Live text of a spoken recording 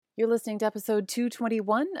You're listening to episode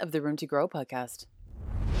 221 of the Room to Grow podcast.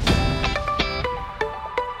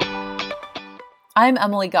 I'm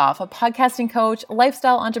Emily Goff, a podcasting coach,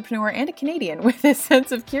 lifestyle entrepreneur, and a Canadian with a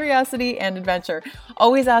sense of curiosity and adventure,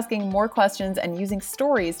 always asking more questions and using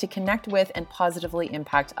stories to connect with and positively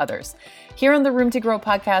impact others. Here on the Room to Grow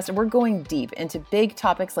podcast, we're going deep into big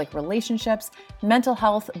topics like relationships, mental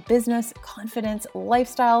health, business, confidence,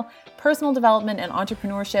 lifestyle, personal development, and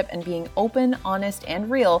entrepreneurship, and being open, honest,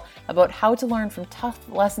 and real about how to learn from tough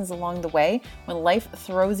lessons along the way when life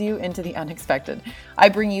throws you into the unexpected. I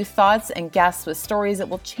bring you thoughts and guests with stories that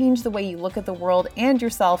will change the way you look at the world and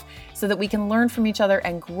yourself so that we can learn from each other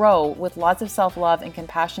and grow with lots of self-love and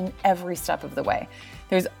compassion every step of the way.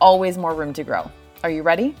 There's always more room to grow. Are you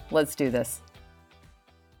ready? Let's do this.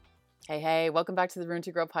 Hey, welcome back to the Room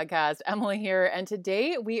to Grow podcast. Emily here, and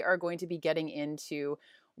today we are going to be getting into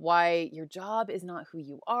why your job is not who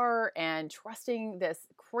you are and trusting this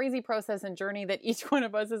crazy process and journey that each one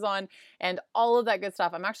of us is on and all of that good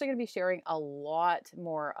stuff. I'm actually going to be sharing a lot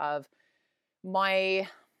more of my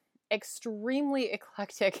extremely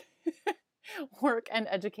eclectic work and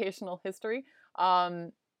educational history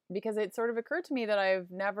because it sort of occurred to me that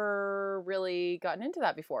I've never really gotten into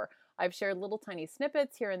that before. I've shared little tiny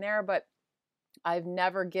snippets here and there, but I've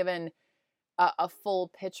never given a full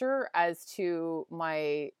picture as to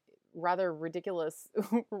my rather ridiculous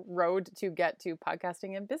road to get to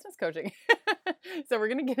podcasting and business coaching. So we're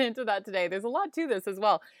going to get into that today. There's a lot to this as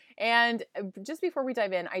well. And just before we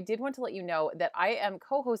dive in, I did want to let you know that I am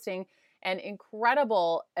co-hosting an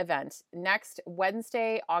incredible event next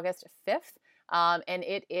Wednesday, August 5th. And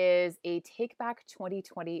it is a Take Back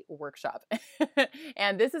 2020 workshop.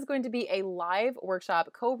 And this is going to be a live workshop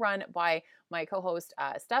co-run by my co-host,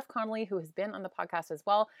 Steph Connolly, who has been on the podcast as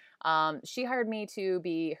well. She hired me to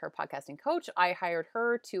be her podcasting coach. I hired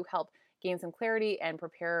her to help gain some clarity and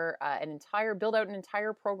prepare build out an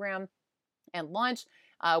entire program and launch.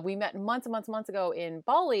 We met months ago in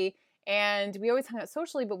Bali, and we always hung out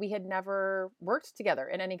socially, but we had never worked together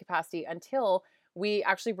in any capacity until we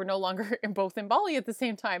actually were no longer both in Bali at the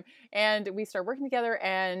same time. And we started working together,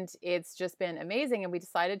 and it's just been amazing. And we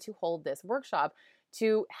decided to hold this workshop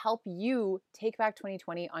to help you take back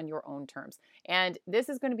 2020 on your own terms. And this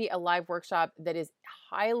is going to be a live workshop that is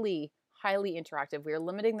highly interactive. We are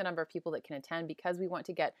limiting the number of people that can attend because we want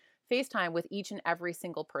to get FaceTime with each and every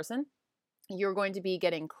single person. You're going to be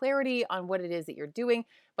getting clarity on what it is that you're doing.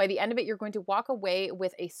 By the end of it, you're going to walk away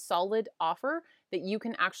with a solid offer that you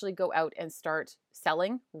can actually go out and start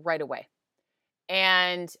selling right away.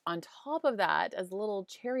 And on top of that, as a little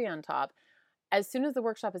cherry on top, as soon as the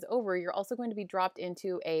workshop is over, you're also going to be dropped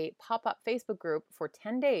into a pop-up Facebook group for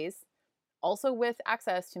 10 days, also with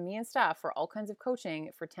access to me and Steph for all kinds of coaching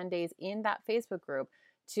for 10 days in that Facebook group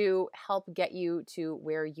to help get you to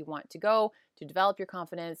where you want to go, to develop your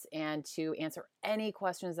confidence, and to answer any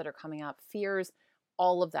questions that are coming up, fears,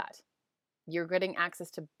 all of that. You're getting access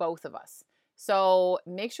to both of us. So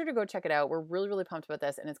make sure to go check it out. We're really pumped about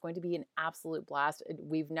this, and it's going to be an absolute blast.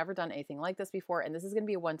 We've never done anything like this before, and this is going to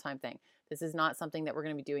be a one-time thing. This is not something that we're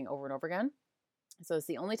going to be doing over and over again. So it's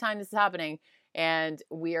the only time this is happening, and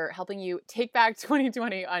we are helping you take back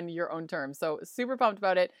 2020 on your own terms. So super pumped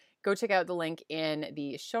about it. Go check out the link in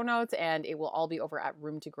the show notes, and it will all be over at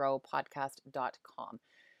roomtogrowpodcast.com.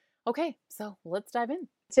 Okay, so let's dive in.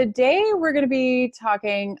 Today, we're going to be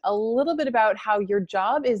talking a little bit about how your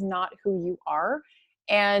job is not who you are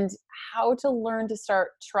and how to learn to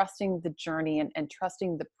start trusting the journey and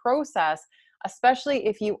trusting the process, especially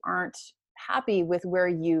if you aren't happy with where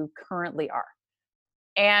you currently are.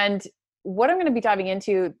 And what I'm going to be diving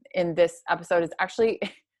into in this episode is actually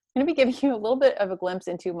going to be giving you a little bit of a glimpse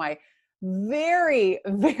into my very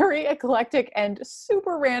eclectic and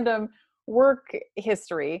super random work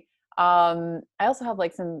history. I also have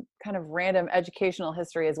like some kind of random educational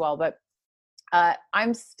history as well, but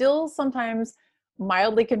I'm still sometimes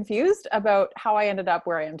mildly confused about how I ended up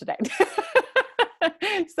where I am today.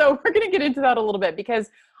 So we're going to get into that a little bit because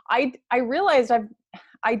I realized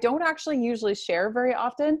I don't actually usually share very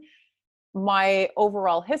often my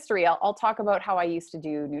overall history. I'll talk about how I used to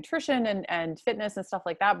do nutrition and fitness and stuff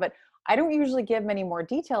like that, but I don't usually give many more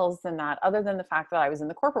details than that other than the fact that I was in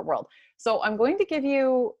the corporate world. So I'm going to give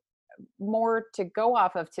you more to go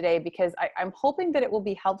off of today because I'm hoping that it will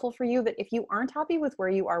be helpful for you, that if you aren't happy with where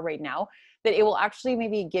you are right now, that it will actually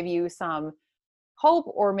maybe give you some hope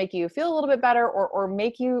or make you feel a little bit better or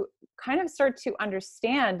make you kind of start to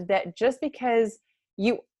understand that just because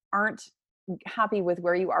you aren't happy with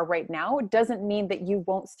where you are right now doesn't mean that you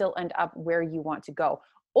won't still end up where you want to go.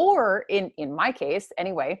 Or in my case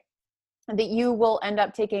anyway, that you will end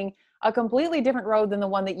up taking a completely different road than the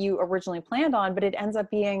one that you originally planned on, but it ends up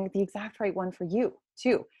being the exact right one for you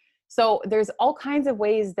too. So there's all kinds of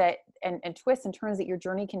ways that and twists and turns that your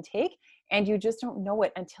journey can take, and you just don't know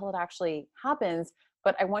it until it actually happens.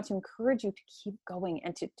 But I want to encourage you to keep going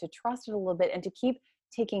and to trust it a little bit and to keep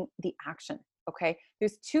taking the action. Okay.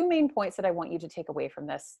 There's two main points that I want you to take away from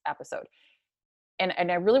this episode.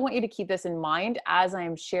 And I really want you to keep this in mind as I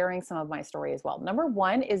am sharing some of my story as well. Number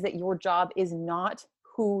one is that your job is not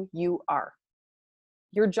who you are.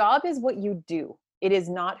 Your job is what you do. It is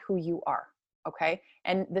not who you are. Okay.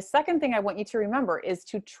 And the second thing I want you to remember is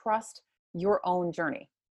to trust your own journey.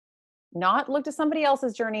 Not look to somebody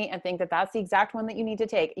else's journey and think that that's the exact one that you need to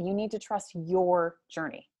take. You need to trust your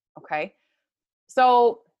journey. Okay.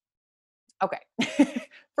 So, okay.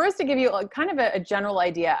 First, to give you kind of a general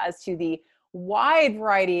idea as to the wide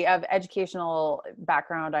variety of educational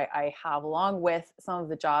background I have, along with some of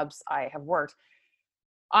the jobs I have worked.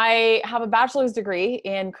 I have a bachelor's degree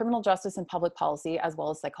in criminal justice and public policy, as well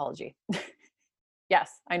as psychology.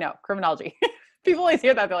 Yes, I know, criminology. People always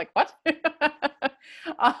hear that. They're like, what?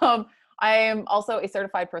 I am also a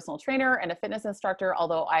certified personal trainer and a fitness instructor,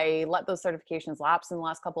 although I let those certifications lapse in the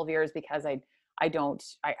last couple of years because I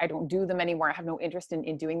don't do them anymore. I have no interest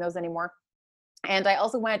in doing those anymore. And I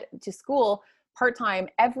also went to school part-time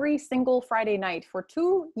every single Friday night for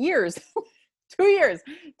 2 years, 2 years,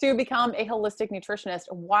 to become a holistic nutritionist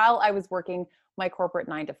while I was working my corporate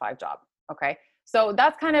 9-to-5 job. Okay. So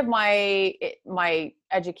that's kind of my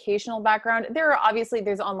educational background.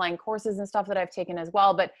 There's online courses and stuff that I've taken as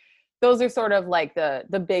well, but those are sort of like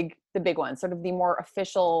the big ones, sort of the more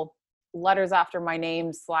official letters after my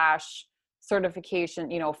name /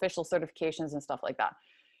 certification, official certifications and stuff like that.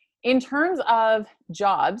 In terms of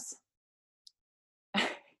jobs,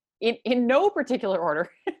 in no particular order,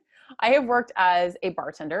 I have worked as a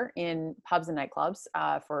bartender in pubs and nightclubs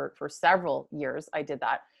for several years. I did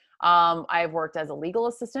that. I've worked as a legal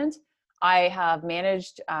assistant. I have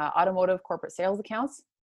managed automotive corporate sales accounts.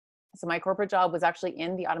 So my corporate job was actually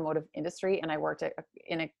in the automotive industry, and I worked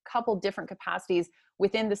in a couple different capacities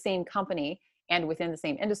within the same company and within the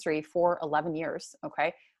same industry for 11 years.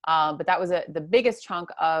 Okay. But that was the biggest chunk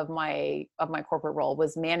of my corporate role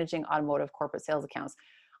was managing automotive corporate sales accounts.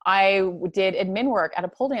 I did admin work at a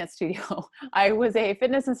pole dance studio. I was a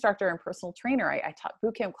fitness instructor and personal trainer. I taught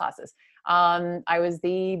boot camp classes. I was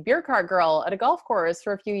the beer cart girl at a golf course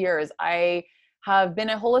for a few years. I have been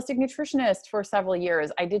a holistic nutritionist for several years.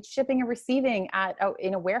 I did shipping and receiving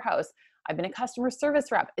in a warehouse. I've been a customer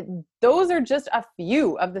service rep. Those are just a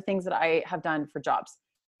few of the things that I have done for jobs.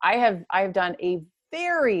 I have done a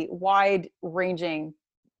very wide ranging,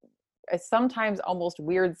 sometimes almost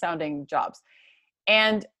weird sounding jobs.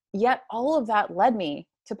 And yet all of that led me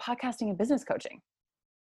to podcasting and business coaching.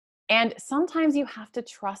 And sometimes you have to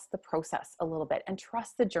trust the process a little bit and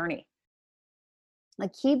trust the journey.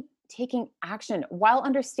 Like, keep taking action while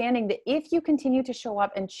understanding that if you continue to show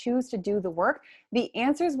up and choose to do the work, the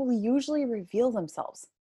answers will usually reveal themselves.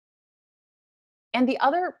 And the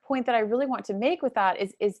other point that I really want to make with that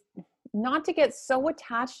is not to get so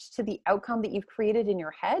attached to the outcome that you've created in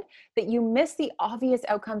your head that you miss the obvious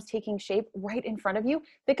outcomes taking shape right in front of you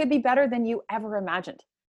that could be better than you ever imagined.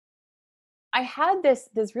 I had this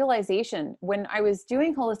realization when I was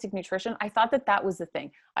doing holistic nutrition. I thought that was the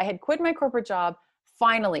thing. I had quit my corporate job.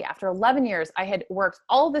 Finally, after 11 years, I had worked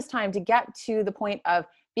all this time to get to the point of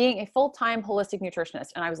being a full-time holistic nutritionist.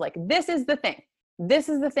 And I was like, this is the thing. This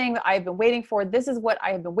is the thing that I've been waiting for. This is what I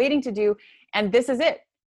have been waiting to do. And this is it.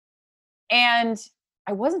 And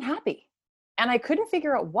I wasn't happy. And I couldn't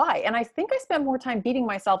figure out why. And I think I spent more time beating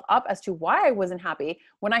myself up as to why I wasn't happy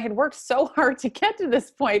when I had worked so hard to get to this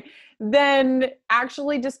point than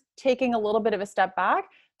actually just taking a little bit of a step back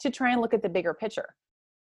to try and look at the bigger picture.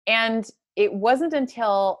 And it wasn't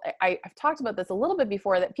until I've talked about this a little bit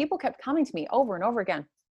before that people kept coming to me over and over again,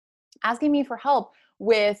 asking me for help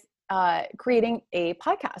with creating a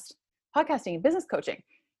podcasting and business coaching.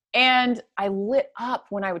 And I lit up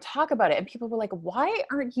when I would talk about it, and people were like, why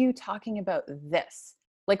aren't you talking about this?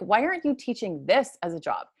 Like, why aren't you teaching this as a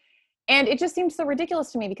job? And it just seemed so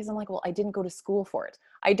ridiculous to me because I'm like, well, I didn't go to school for it.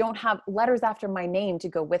 I don't have letters after my name to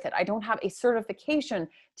go with it. I don't have a certification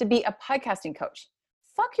to be a podcasting coach.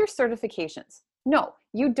 Fuck your certifications. No,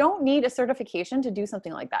 you don't need a certification to do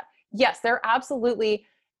something like that. Yes, there are absolutely,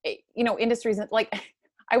 industries like,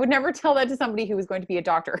 I would never tell that to somebody who was going to be a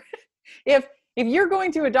doctor. If you're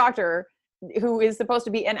going to a doctor who is supposed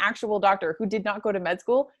to be an actual doctor who did not go to med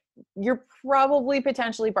school, you're probably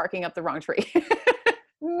potentially barking up the wrong tree.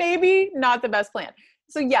 Maybe not the best plan.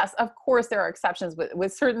 So yes, of course there are exceptions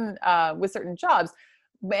with certain jobs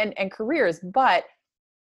and careers, but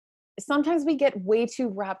sometimes we get way too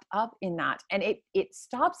wrapped up in that, and it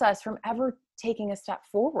stops us from ever taking a step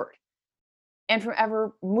forward and from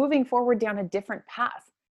ever moving forward down a different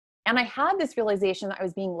path. And I had this realization that I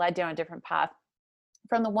was being led down a different path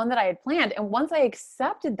from the one that I had planned. And once I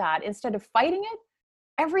accepted that, instead of fighting it,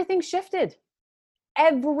 everything shifted.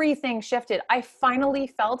 Everything shifted. I finally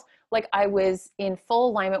felt like I was in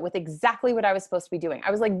full alignment with exactly what I was supposed to be doing.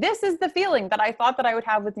 I was like, this is the feeling that I thought that I would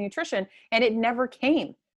have with nutrition. And it never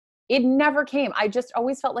came. It never came. I just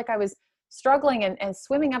always felt like I was struggling and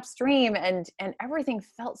swimming upstream, and everything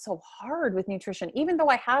felt so hard with nutrition. Even though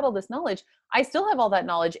I had all this knowledge, I still have all that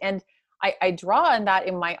knowledge. And I draw on that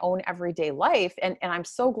in my own everyday life. And I'm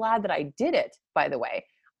so glad that I did it, by the way.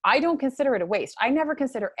 I don't consider it a waste. I never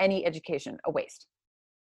consider any education a waste.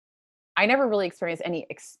 I never really experienced any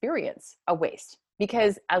experience a waste,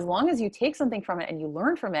 because as long as you take something from it and you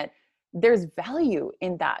learn from it, there's value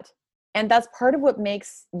in that. And that's part of what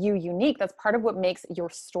makes you unique. That's part of what makes your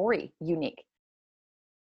story unique.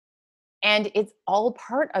 And it's all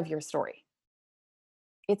part of your story.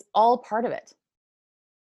 It's all part of it.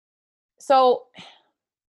 So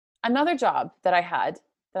another job that I had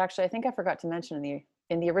that actually I think I forgot to mention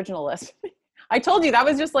in the original list. I told you that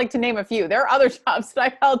was just like to name a few. There are other jobs that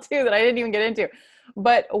I held too that I didn't even get into.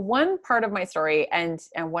 But one part of my story and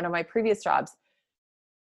one of my previous jobs,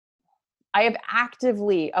 I have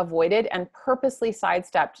actively avoided and purposely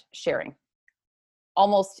sidestepped sharing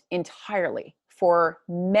almost entirely for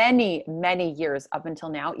many, many years up until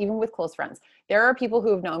now, even with close friends. There are people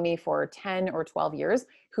who have known me for 10 or 12 years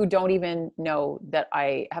who don't even know that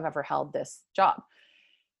I have ever held this job.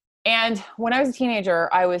 And when I was a teenager,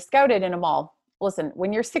 I was scouted in a mall. Listen,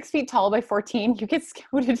 when you're 6 feet tall by 14, you get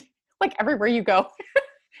scouted like everywhere you go.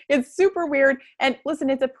 It's super weird. And listen,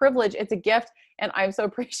 it's a privilege, it's a gift, and I'm so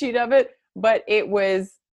appreciative of it. But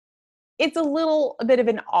it's a bit of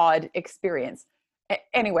an odd experience.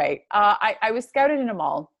 Anyway, I was scouted in a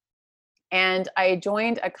mall, and I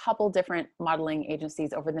joined a couple different modeling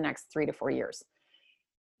agencies over the next 3 to 4 years.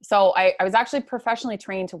 So I was actually professionally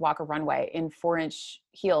trained to walk a runway in 4-inch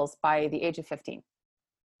heels by the age of 15.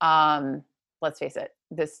 Let's face it,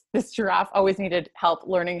 this giraffe always needed help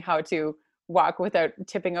learning how to walk without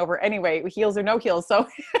tipping over anyway, heels or no heels. So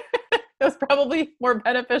it was probably more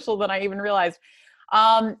beneficial than I even realized.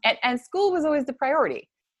 And school was always the priority.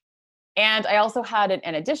 And I also had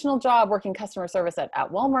an additional job working customer service at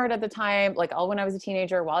Walmart at the time, like all when I was a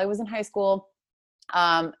teenager, while I was in high school.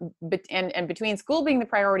 But between school being the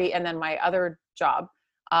priority and then my other job,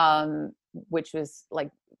 which was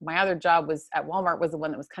like my other job was at Walmart, was the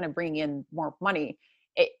one that was kind of bringing in more money.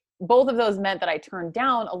 Both of those meant that I turned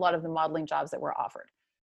down a lot of the modeling jobs that were offered,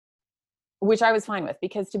 which I was fine with,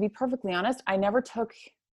 because to be perfectly honest, I never took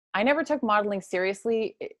modeling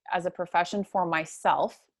seriously as a profession for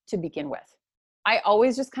myself to begin with. I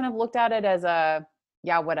always just kind of looked at it as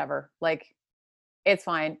yeah, whatever. Like, it's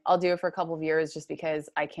fine. I'll do it for a couple of years just because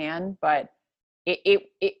I can. But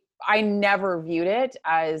I never viewed it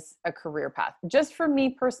as a career path. Just for me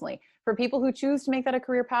personally, for people who choose to make that a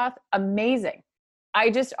career path, amazing. I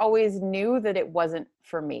just always knew that it wasn't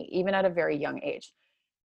for me, even at a very young age.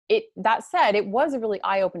 That said, it was a really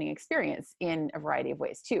eye-opening experience in a variety of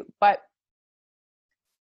ways too. But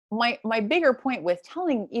my bigger point with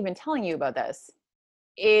telling you about this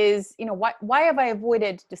is, why have I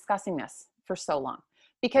avoided discussing this for so long?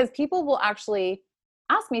 Because people will actually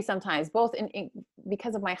ask me sometimes, both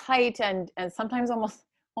because of my height and sometimes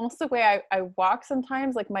almost the way I walk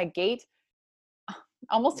sometimes, like my gait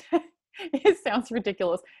almost, it sounds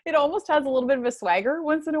ridiculous. It almost has a little bit of a swagger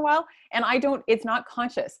once in a while. And it's not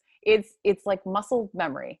conscious. It's like muscle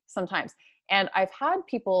memory sometimes. And I've had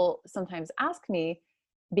people sometimes ask me,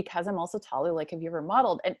 because I'm also taller, like, have you ever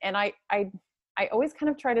modeled? And I always kind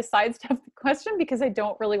of try to sidestep the question because I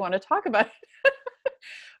don't really want to talk about it.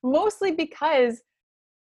 Mostly because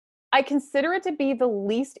I consider it to be the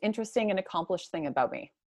least interesting and accomplished thing about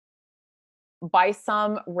me. By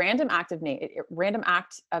some random act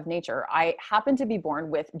of nature, I happen to be born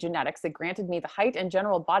with genetics that granted me the height and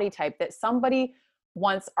general body type that somebody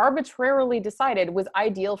once arbitrarily decided was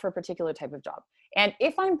ideal for a particular type of job. And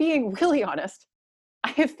if I'm being really honest, I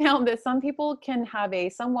have found that some people can have a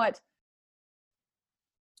somewhat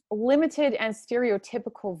limited and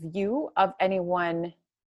stereotypical view of anyone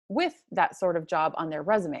with that sort of job on their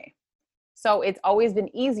resume. So it's always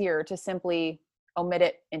been easier to simply omit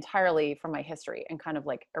it entirely from my history and kind of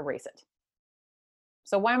like erase it.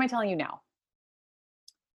 So why am I telling you now?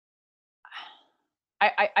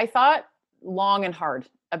 I thought long and hard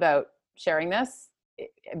about sharing this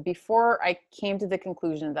before I came to the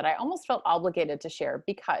conclusion that I almost felt obligated to share,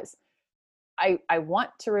 because I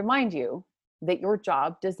want to remind you that your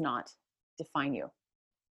job does not define you.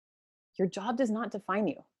 Your job does not define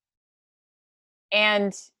you.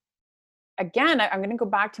 And again, I'm going to go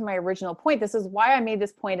back to my original point. This is why I made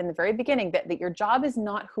this point in the very beginning, that your job is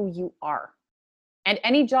not who you are. And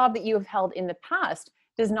any job that you have held in the past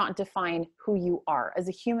does not define who you are as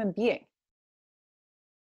a human being.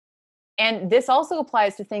 And this also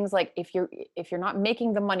applies to things like if you're not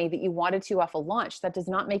making the money that you wanted to off a launch, that does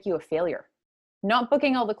not make you a failure. Not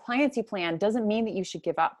booking all the clients you planned doesn't mean that you should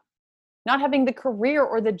give up. Not having the career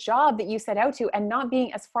or the job that you set out to and not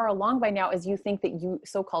being as far along by now as you think that you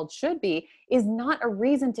so-called should be is not a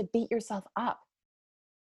reason to beat yourself up.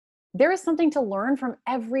 There is something to learn from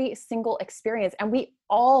every single experience, and we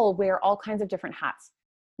all wear all kinds of different hats.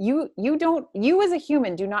 You as a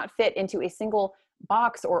human do not fit into a single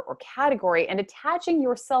box or category, and attaching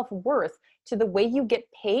your self-worth to the way you get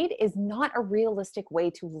paid is not a realistic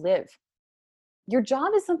way to live. Your job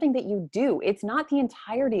is something that you do. It's not the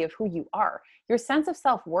entirety of who you are. Your sense of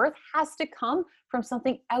self-worth has to come from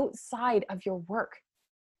something outside of your work.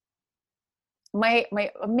 My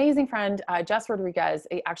amazing friend, Jess Rodriguez,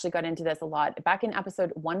 actually got into this a lot back in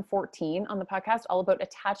episode 114 on the podcast, all about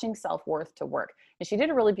attaching self-worth to work. And she did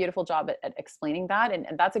a really beautiful job at explaining that. And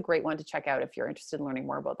that's a great one to check out if you're interested in learning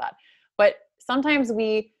more about that. But sometimes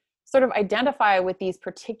we sort of identify with these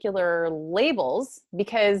particular labels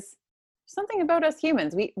because something about us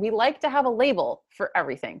humans, we like to have a label for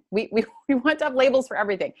everything. We want to have labels for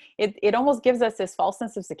everything. It almost gives us this false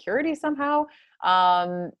sense of security somehow.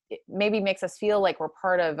 It maybe makes us feel like we're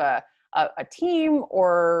part of a team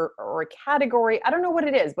or a category. I don't know what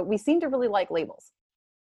it is, but we seem to really like labels.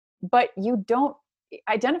 But you don't,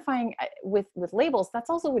 identifying with labels, that's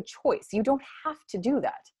also a choice. You don't have to do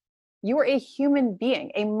that. You are a human being,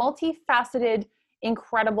 a multifaceted,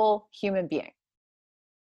 incredible human being.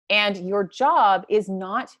 And your job is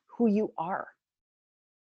not who you are.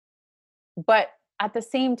 But at the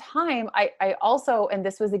same time, I also, and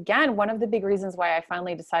this was again, one of the big reasons why I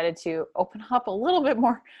finally decided to open up a little bit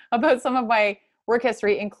more about some of my work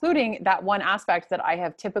history, including that one aspect that I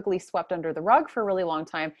have typically swept under the rug for a really long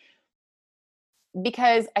time,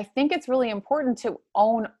 because I think it's really important to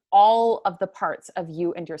own all of the parts of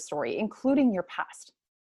you and your story, including your past.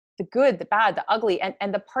 The good, the bad, the ugly,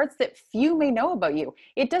 and the parts that few may know about you.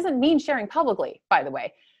 It doesn't mean sharing publicly, by the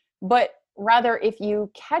way, but rather if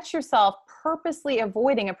you catch yourself purposely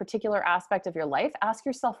avoiding a particular aspect of your life, ask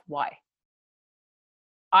yourself why.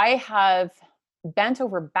 I have bent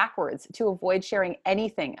over backwards to avoid sharing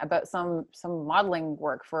anything about some modeling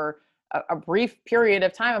work for a brief period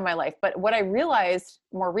of time in my life. But what I realized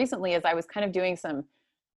more recently is I was kind of doing some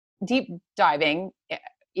deep diving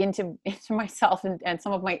into myself and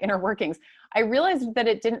some of my inner workings. I realized that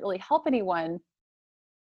it didn't really help anyone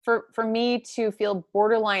for me to feel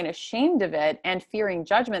borderline ashamed of it and fearing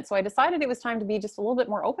judgment. So I decided it was time to be just a little bit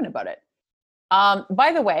more open about it.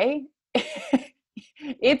 By the way,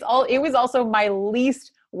 it was also my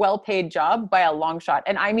least well-paid job by a long shot.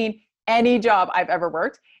 And I mean, any job I've ever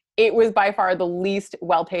worked, it was by far the least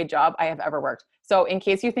well-paid job I have ever worked. So in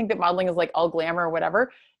case you think that modeling is like all glamour or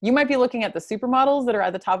whatever, you might be looking at the supermodels that are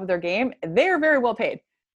at the top of their game. They're very well paid.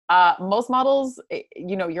 Most models,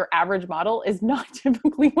 your average model is not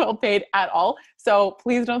typically well paid at all. So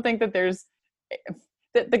please don't think that there's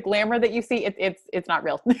the glamour that you see. It's not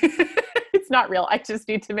real. It's not real. I just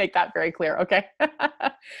need to make that very clear. Okay.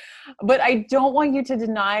 But I don't want you to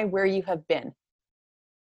deny where you have been.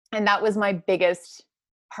 And that was my biggest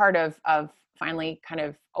part of finally kind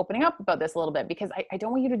of opening up about this a little bit, because I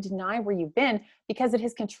don't want you to deny where you've been, because it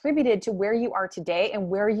has contributed to where you are today and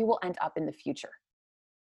where you will end up in the future.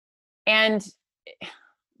 And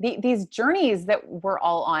these journeys that we're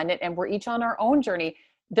all on, and we're each on our own journey,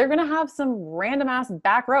 they're going to have some random ass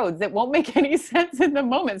back roads that won't make any sense in the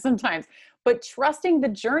moment sometimes. But trusting the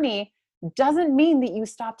journey doesn't mean that you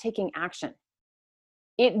stop taking action.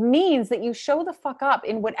 It means that you show the fuck up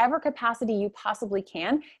in whatever capacity you possibly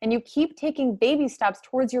can, and you keep taking baby steps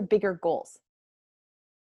towards your bigger goals.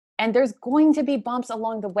 And there's going to be bumps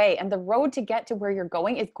along the way, and the road to get to where you're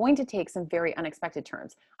going is going to take some very unexpected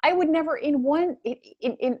turns. I would never in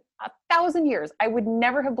 1,000 years, I would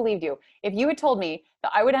never have believed you if you had told me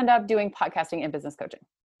that I would end up doing podcasting and business coaching.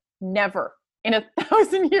 Never in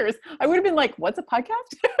 1,000 years. I would have been like, what's a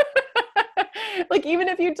podcast? Like, even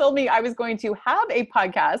if you told me I was going to have a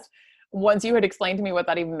podcast, once you had explained to me what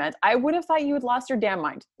that even meant, I would have thought you had lost your damn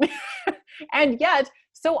mind. And yet,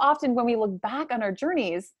 so often when we look back on our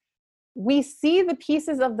journeys, we see the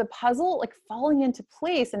pieces of the puzzle like falling into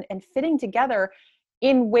place and fitting together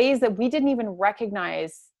in ways that we didn't even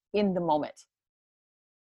recognize in the moment.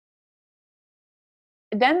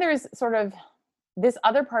 then there's sort of this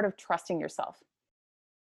other part of trusting yourself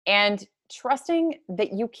and trusting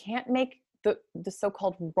that you can't make the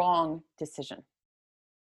so-called wrong decision.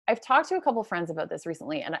 I've talked to a couple friends about this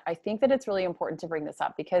recently, and I think that it's really important to bring this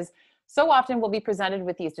up because so often we'll be presented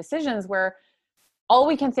with these decisions where all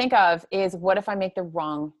we can think of is, what if I make the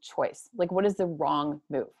wrong choice? Like, what is the wrong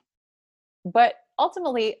move? But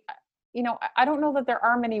ultimately, I don't know that there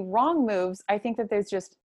are many wrong moves. I think that there's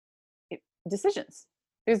just decisions.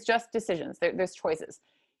 There's just decisions. There's choices.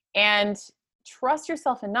 And trust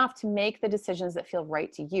yourself enough to make the decisions that feel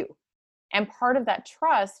right to you. And part of that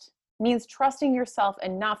trust means trusting yourself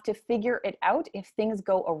enough to figure it out if things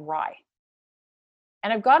go awry.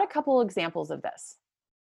 And I've got a couple examples of this.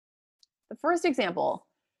 The first example,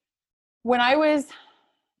 when I was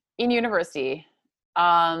in university,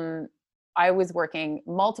 I was working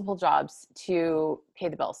multiple jobs to pay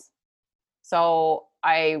the bills. So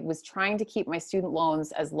I was trying to keep my student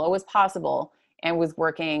loans as low as possible and was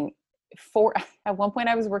working at one point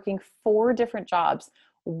I was working 4 different jobs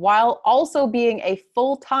while also being a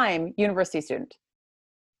full-time university student.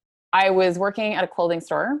 I was working at a clothing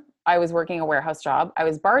store. I was working a warehouse job. I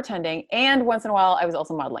was bartending. And once in a while, I was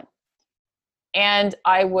also modeling. And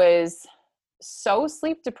I was so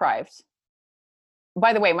sleep deprived.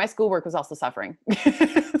 By the way, my schoolwork was also suffering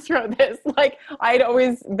throughout this. Like, I'd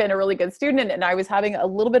always been a really good student, and I was having a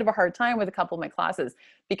little bit of a hard time with a couple of my classes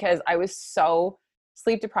because I was so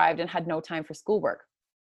sleep deprived and had no time for schoolwork,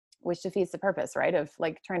 which defeats the purpose, right? Of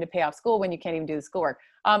like trying to pay off school when you can't even do the schoolwork.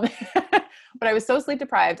 But I was so sleep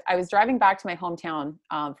deprived. I was driving back to my hometown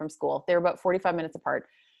from school. They were about 45 minutes apart.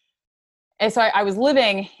 And so I was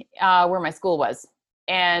living where my school was.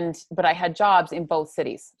 But I had jobs in both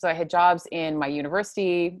cities. So I had jobs in my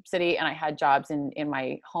university city, and I had jobs in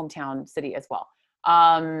my hometown city as well.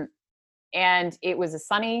 And it was a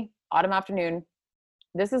sunny autumn afternoon.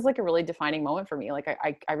 This is like a really defining moment for me. Like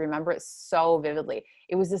I remember it so vividly.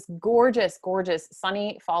 It was this gorgeous, gorgeous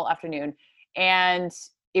sunny fall afternoon, and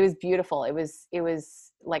it was beautiful. It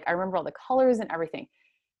was like, I remember all the colors and everything.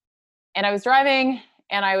 And I was driving,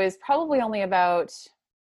 and I was probably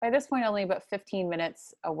by this point, only about 15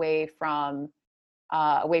 minutes away from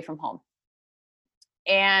home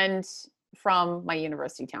and from my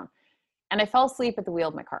university town. And I fell asleep at the wheel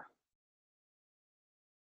of my car.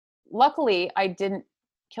 Luckily, I didn't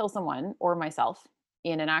kill someone or myself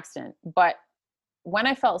in an accident. But when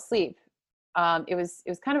I fell asleep, it was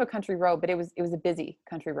kind of a country road, but it was a busy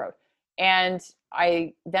country road. And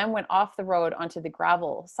I then went off the road onto the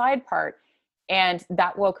gravel side part, and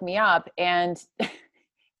that woke me up. And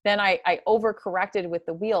then I overcorrected with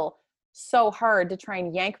the wheel so hard to try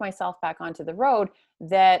and yank myself back onto the road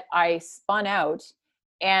that I spun out,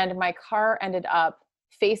 and my car ended up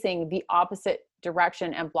facing the opposite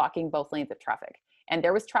direction and blocking both lanes of traffic. And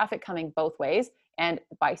there was traffic coming both ways. And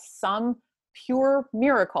by some pure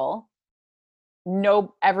miracle,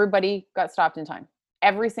 everybody got stopped in time.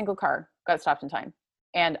 Every single car got stopped in time.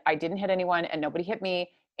 And I didn't hit anyone, and nobody hit me.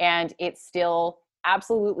 And it still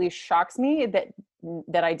absolutely shocks me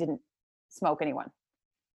that I didn't smoke anyone.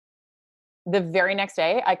 The very next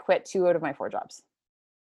day, I quit 2 out of my 4 jobs.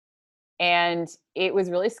 And it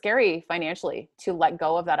was really scary financially to let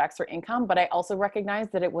go of that extra income, but I also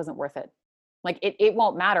recognized that it wasn't worth it. Like, it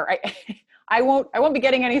won't matter. I won't be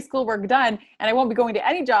getting any schoolwork done, and I won't be going to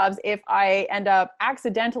any jobs if I end up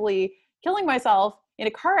accidentally killing myself in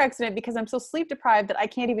a car accident because I'm so sleep deprived that I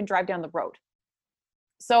can't even drive down the road.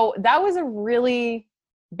 So that was a really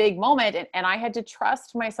big moment. And I had to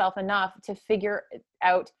trust myself enough to figure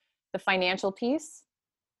out the financial piece,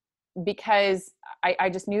 because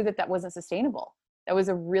I just knew that wasn't sustainable. That was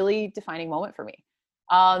a really defining moment for me.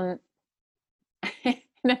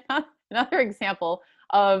 Another example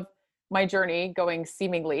of my journey going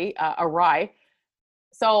seemingly awry.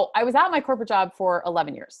 So I was at my corporate job for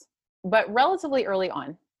 11 years, but relatively early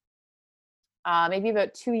on, maybe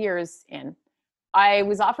about 2 years in, I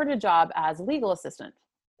was offered a job as a legal assistant.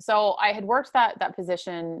 So I had worked that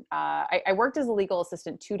position. I worked as a legal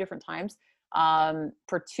assistant 2 different times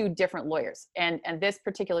for 2 different lawyers. And this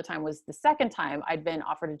particular time was the second time I'd been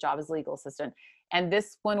offered a job as a legal assistant. And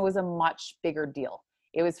this one was a much bigger deal.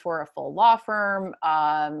 It was for a full law firm,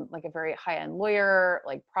 like a very high-end lawyer,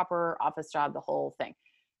 like proper office job, the whole thing.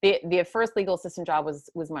 The first legal assistant job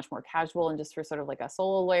was much more casual and just for sort of like a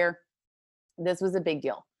solo lawyer. This was a big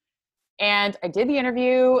deal. And I did the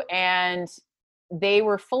interview, and they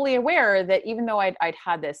were fully aware that even though I'd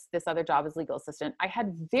had this other job as legal assistant, I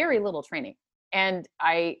had very little training. And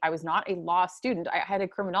I was not a law student. I had a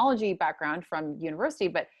criminology background from university,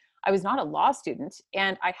 but I was not a law student.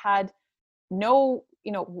 And I had no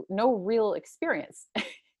no real experience.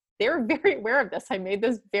 They were very aware of this. I made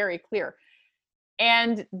this very clear.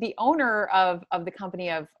 And the owner of the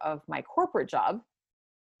company of my corporate job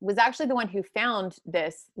was actually the one who found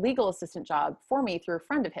this legal assistant job for me through a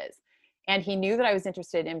friend of his. And he knew that I was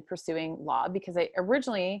interested in pursuing law because I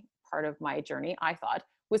originally, part of my journey, I thought,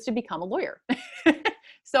 was to become a lawyer.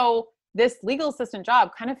 So this legal assistant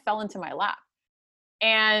job kind of fell into my lap.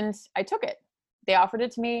 And I took it. They offered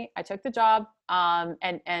it to me. I took the job.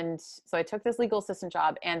 And so I took this legal assistant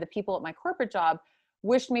job, and the people at my corporate job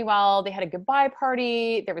wished me well. They had a goodbye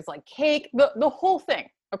party. There was like cake, the whole thing.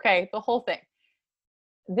 Okay. The whole thing.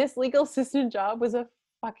 This legal assistant job was a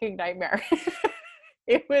fucking nightmare.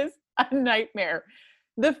 It was a nightmare.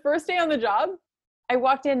 The first day on the job, I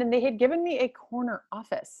walked in and they had given me a corner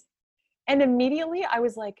office. And immediately I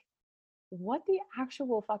was like, what the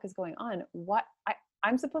actual fuck is going on?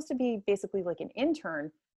 I'm supposed to be basically like an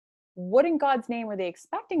intern. What in God's name are they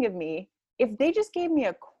expecting of me if they just gave me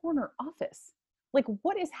a corner office? Like,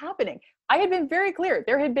 what is happening? I had been very clear.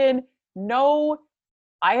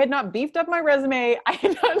 I had not beefed up my resume. I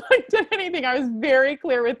had not done anything. I was very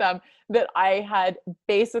clear with them that I had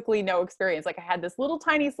basically no experience. Like, I had this little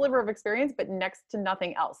tiny sliver of experience, but next to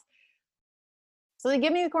nothing else. So they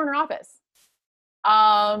give me the corner office.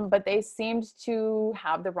 But they seemed to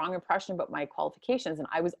have the wrong impression about my qualifications. And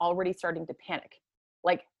I was already starting to panic,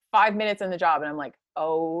 like 5 minutes in the job. And I'm like,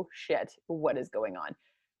 oh shit, what is going on?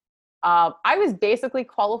 I was basically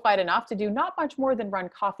qualified enough to do not much more than run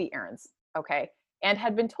coffee errands. Okay. And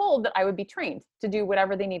had been told that I would be trained to do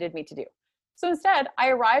whatever they needed me to do. So instead, I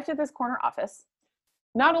arrived at this corner office.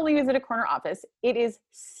 Not only is it a corner office, it is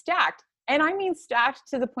stacked. And I mean stacked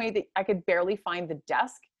to the point that I could barely find the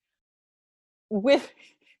desk with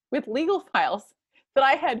legal files that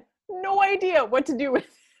I had no idea what to do with.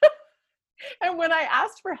 And when I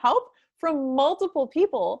asked for help from multiple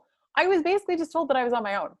people, I was basically just told that I was on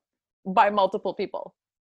my own by multiple people.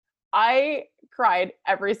 I cried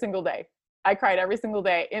every single day. I cried every single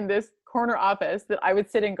day in this corner office that I would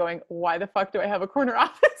sit in going, why the fuck do I have a corner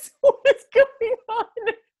office? What is going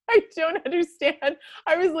on? I don't understand.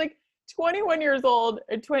 I was like 21 years old,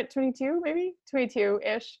 22 maybe,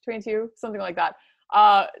 22-ish, 22, something like that.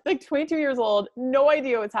 Like 22 years old, no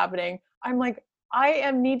idea what's happening. I'm like, I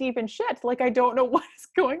am knee deep in shit. Like, I don't know what is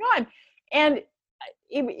going on. And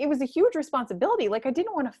it was a huge responsibility. Like, I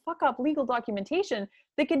didn't want to fuck up legal documentation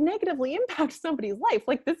that could negatively impact somebody's life.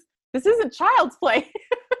 Like, this isn't child's play.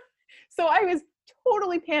 So I was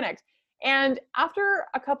totally panicked. And after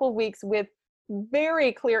a couple of weeks with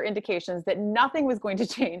very clear indications that nothing was going to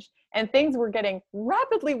change and things were getting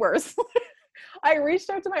rapidly worse, I reached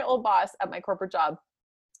out to my old boss at my corporate job,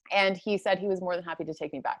 and he said he was more than happy to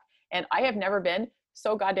take me back. And I have never been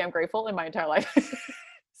so goddamn grateful in my entire life.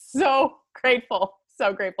 So grateful,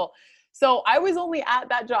 so grateful. So I was only at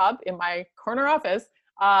that job in my corner office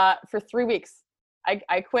for 3 weeks.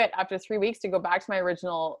 I quit after 3 weeks to go back to my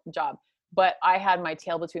original job, but I had my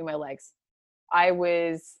tail between my legs. I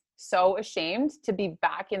was so ashamed to be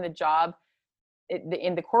back in the job,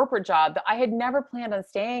 in the corporate job that I had never planned on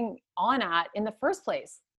staying on at in the first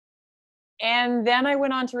place. And then I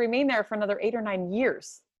went on to remain there for another 8 or 9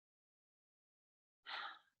 years.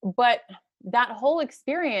 But that whole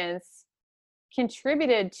experience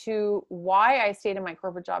contributed to why I stayed in my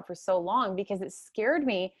corporate job for so long, because it scared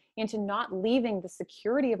me into not leaving the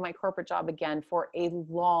security of my corporate job again for a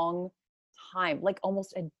long time, like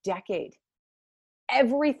almost a decade.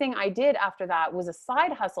 Everything I did after that was a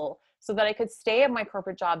side hustle so that I could stay at my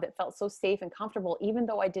corporate job that felt so safe and comfortable, even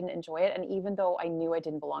though I didn't enjoy it and even though I knew I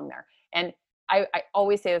didn't belong there. And I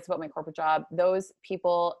always say this about my corporate job. Those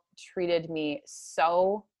people treated me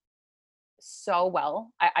so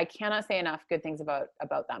well. I cannot say enough good things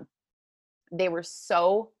about them. They were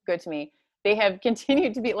so good to me. They have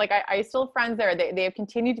continued to be, like, I still have friends there. They have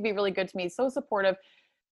continued to be really good to me, so supportive.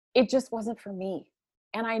 It just wasn't for me.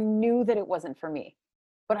 And I knew that it wasn't for me.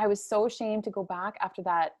 But I was so ashamed to go back after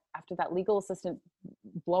that legal assistant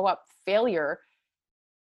blow up failure.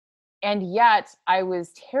 And yet I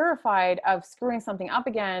was terrified of screwing something up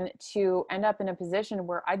again to end up in a position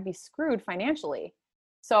where I'd be screwed financially.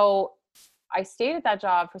 So I stayed at that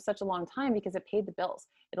job for such a long time because it paid the bills.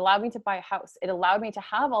 It allowed me to buy a house. It allowed me to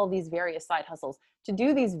have all these various side hustles, to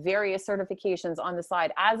do these various certifications on the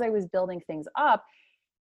side as I was building things up.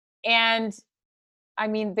 And I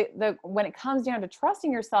mean, when it comes down to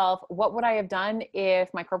trusting yourself, what would I have done if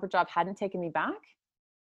my corporate job hadn't taken me back?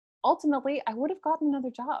 Ultimately, I would have gotten another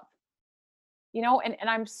job. You know, and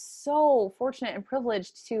I'm so fortunate and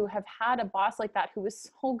privileged to have had a boss like that who was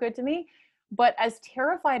so good to me. But as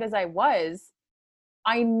terrified as I was,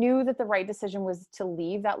 I knew that the right decision was to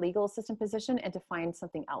leave that legal assistant position and to find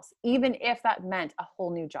something else, even if that meant a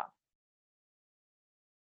whole new job.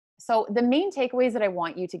 So the main takeaways that I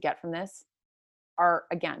want you to get from this are,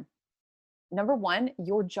 again, number one,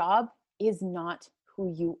 your job is not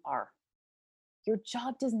who you are. Your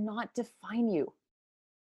job does not define you.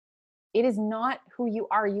 It is not who you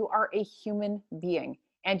are. You are a human being,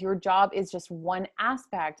 and your job is just one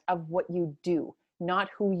aspect of what you do, not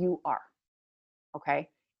who you are. Okay.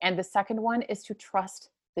 And the second one is to trust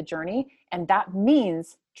the journey. And that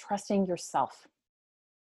means trusting yourself.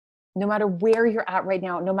 No matter where you're at right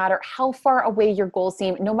now, no matter how far away your goals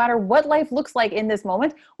seem, no matter what life looks like in this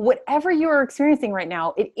moment, whatever you're experiencing right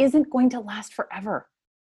now, it isn't going to last forever.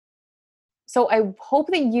 So I hope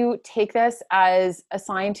that you take this as a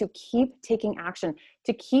sign to keep taking action,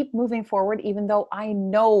 to keep moving forward, even though I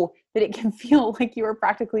know that it can feel like you are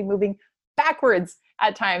practically moving backwards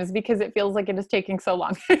at times because it feels like it is taking so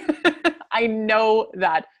long. I know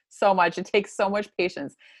that so much. It takes so much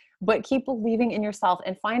patience, but keep believing in yourself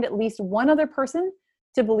and find at least one other person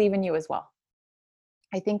to believe in you as well.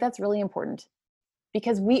 I think that's really important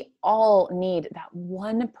because we all need that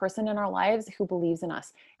one person in our lives who believes in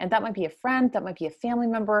us. And that might be a friend, that might be a family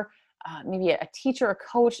member, maybe a teacher, a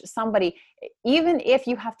coach, somebody, even if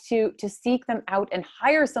you have to seek them out and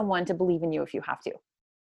hire someone to believe in you if you have to.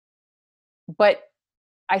 But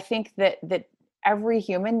I think that every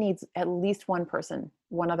human needs at least one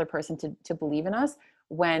other person to believe in us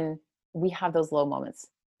when we have those low moments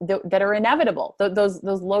that are inevitable, those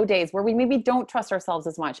low days where we maybe don't trust ourselves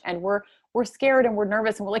as much and we're scared and we're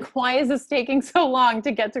nervous and we're like, why is this taking so long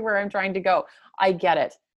to get to where I'm trying to go? I get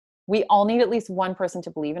it. We all need at least one person to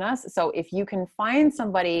believe in us. So if you can find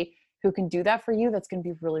somebody who can do that for you, that's going to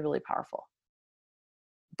be really, really powerful.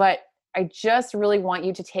 But I just really want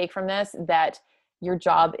you to take from this that your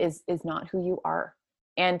job is not who you are,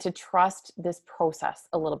 and to trust this process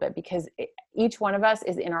a little bit, because each one of us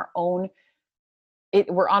is in our own,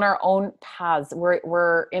 we're on our own paths.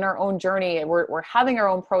 We're in our own journey. We're having our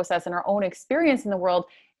own process and our own experience in the world,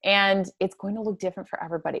 and it's going to look different for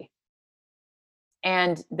everybody.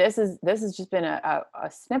 And this has just been a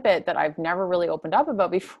snippet that I've never really opened up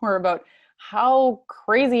about before, about how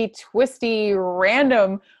crazy, twisty,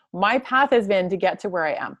 random my path has been to get to where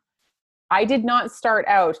I am. I did not start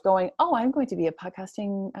out going, oh, I'm going to be a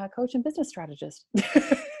podcasting coach and business strategist.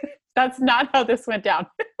 That's not how this went down.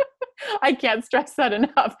 I can't stress that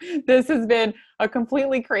enough. This has been a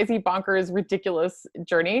completely crazy, bonkers, ridiculous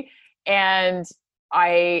journey. And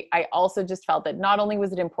I also just felt that not only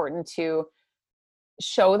was it important to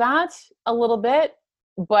show that a little bit,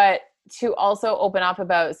 but to also open up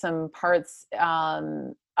about some parts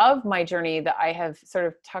of my journey that I have sort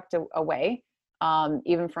of tucked away,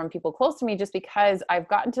 even from people close to me, just because I've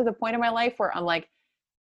gotten to the point in my life where I'm like,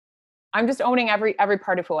 I'm just owning every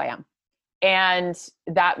part of who I am. And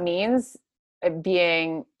that means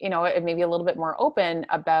being, maybe a little bit more open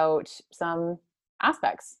about some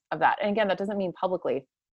aspects of that. And again, that doesn't mean publicly,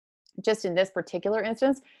 just in this particular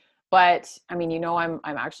instance. But I mean, I'm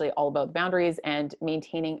actually all about boundaries and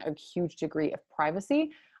maintaining a huge degree of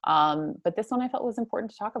privacy. But this one I felt was important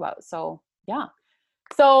to talk about. So yeah.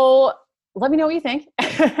 So let me know what you think.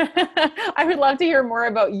 I would love to hear more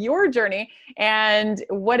about your journey and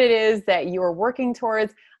what it is that you are working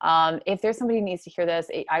towards. If there's somebody who needs to hear this,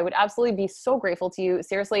 I would absolutely be so grateful to you.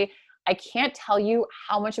 Seriously, I can't tell you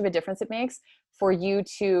how much of a difference it makes for you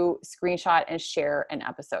to screenshot and share an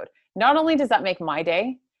episode. Not only does that make my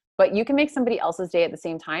day, but you can make somebody else's day at the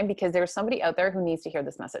same time, because there's somebody out there who needs to hear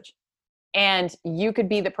this message. And you could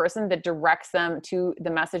be the person that directs them to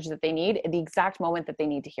the message that they need at the exact moment that they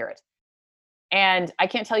need to hear it. And I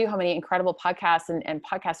can't tell you how many incredible podcasts and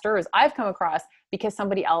podcasters I've come across because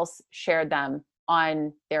somebody else shared them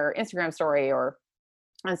on their Instagram story or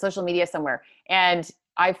on social media somewhere. And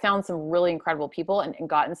I've found some really incredible people and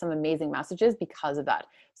gotten some amazing messages because of that.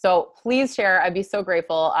 So please share. I'd be so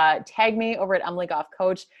grateful. Tag me over at Emily Goff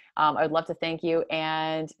Coach. I would love to thank you.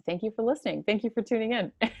 And thank you for listening. Thank you for tuning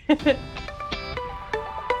in.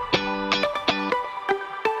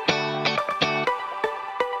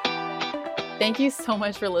 Thank you so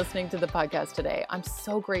much for listening to the podcast today. I'm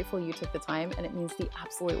so grateful you took the time, and it means the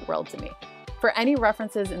absolute world to me. For any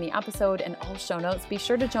references in the episode and all show notes, be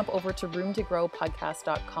sure to jump over to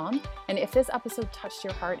roomtogrowpodcast.com. And if this episode touched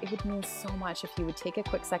your heart, it would mean so much if you would take a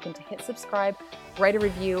quick second to hit subscribe, write a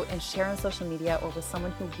review, and share on social media or with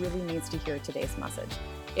someone who really needs to hear today's message.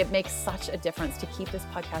 It makes such a difference to keep this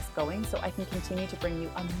podcast going so I can continue to bring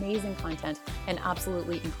you amazing content and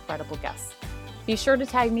absolutely incredible guests. Be sure to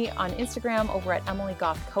tag me on Instagram over at Emily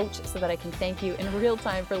Goff Coach so that I can thank you in real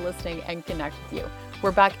time for listening and connect with you.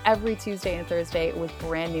 We're back every Tuesday and Thursday with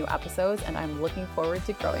brand new episodes, and I'm looking forward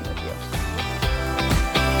to growing with you.